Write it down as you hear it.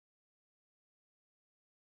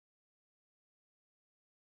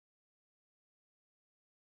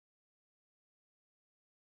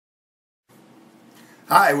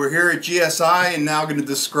Hi, we're here at GSI and now going to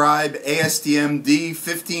describe ASTM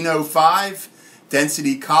D1505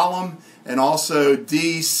 density column and also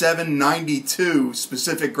D792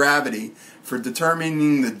 specific gravity for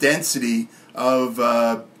determining the density of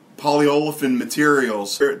polyolefin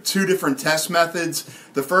materials. There are two different test methods.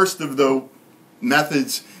 The first of the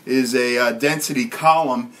methods is a density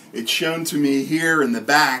column. It's shown to me here in the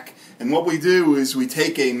back. And what we do is we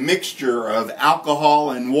take a mixture of alcohol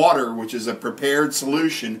and water, which is a prepared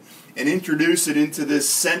solution, and introduce it into this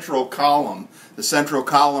central column. The central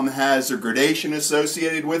column has a gradation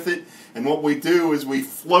associated with it, and what we do is we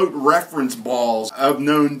float reference balls of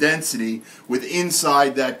known density with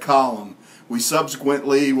inside that column. We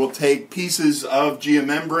subsequently will take pieces of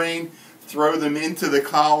geomembrane, throw them into the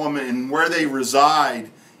column, and where they reside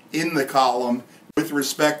in the column with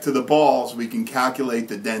respect to the balls, we can calculate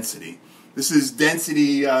the density. This is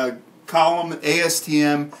density column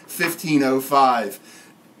ASTM 1505.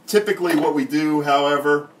 Typically what we do,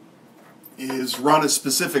 however, is run a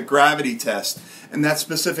specific gravity test, and that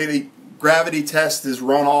specific gravity test is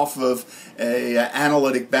run off of a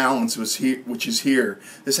analytic balance, which is here.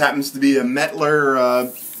 This happens to be a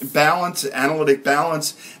Mettler balance, analytic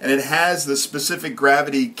balance, and it has the specific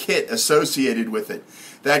gravity kit associated with it.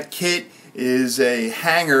 That kit is a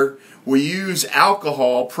Hangar. We use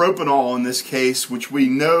alcohol, propanol in this case, which we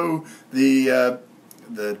know the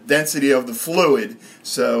density of the fluid,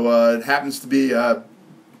 so it happens to be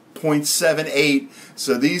 0.78,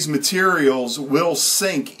 so these materials will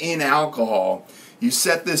sink in alcohol. You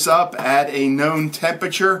set this up at a known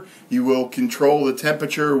temperature. You will control the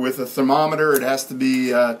temperature with a thermometer. It has to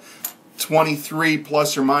be 23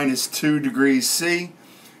 plus or minus 2 degrees C.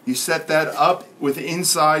 You set that up with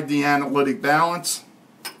inside the analytic balance.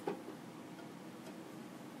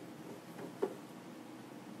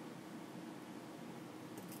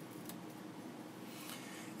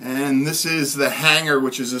 And this is the hanger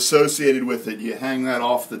which is associated with it. You hang that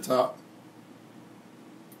off the top.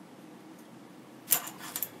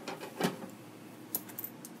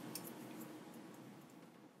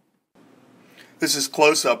 This is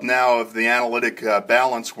close-up now of the analytic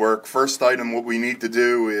balance work. First item, what we need to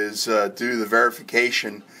do is do the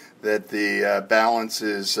verification that the balance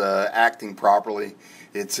is acting properly.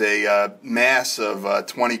 It's a mass of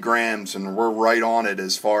 20 grams, and we're right on it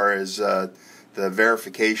as far as the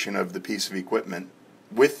verification of the piece of equipment.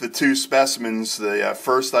 With the two specimens, the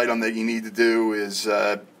first item that you need to do is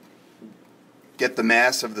get the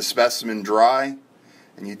mass of the specimen dry,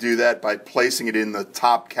 and you do that by placing it in the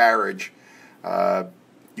top carriage.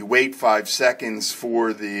 You wait 5 seconds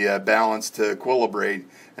for the balance to equilibrate,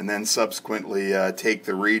 and then subsequently take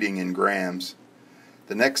the reading in grams.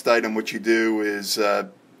 The next item what you do is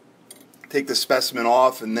take the specimen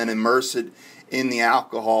off and then immerse it in the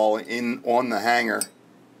alcohol on the hanger.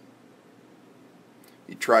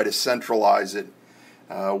 You try to centralize it,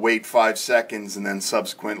 wait 5 seconds, and then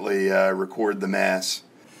subsequently record the mass.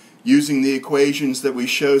 Using the equations that we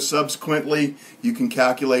show subsequently, you can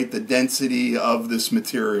calculate the density of this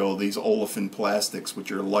material, these olefin plastics,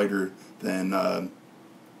 which are lighter than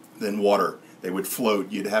water. They would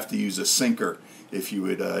float. You'd have to use a sinker if you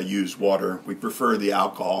would use water. We prefer the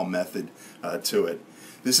alcohol method to it.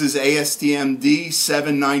 This is ASTM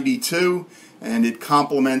D792, and it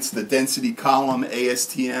complements the density column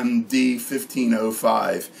ASTM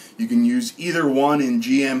D1505. You can use either one in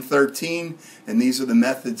GM13, and these are the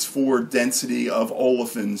methods for density of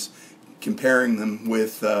olefins, comparing them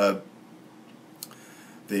with the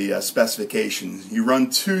specifications. You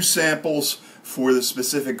run 2 samples for the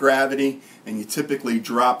specific gravity, and you typically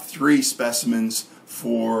drop 3 specimens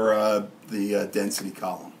for the density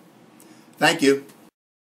column. Thank you.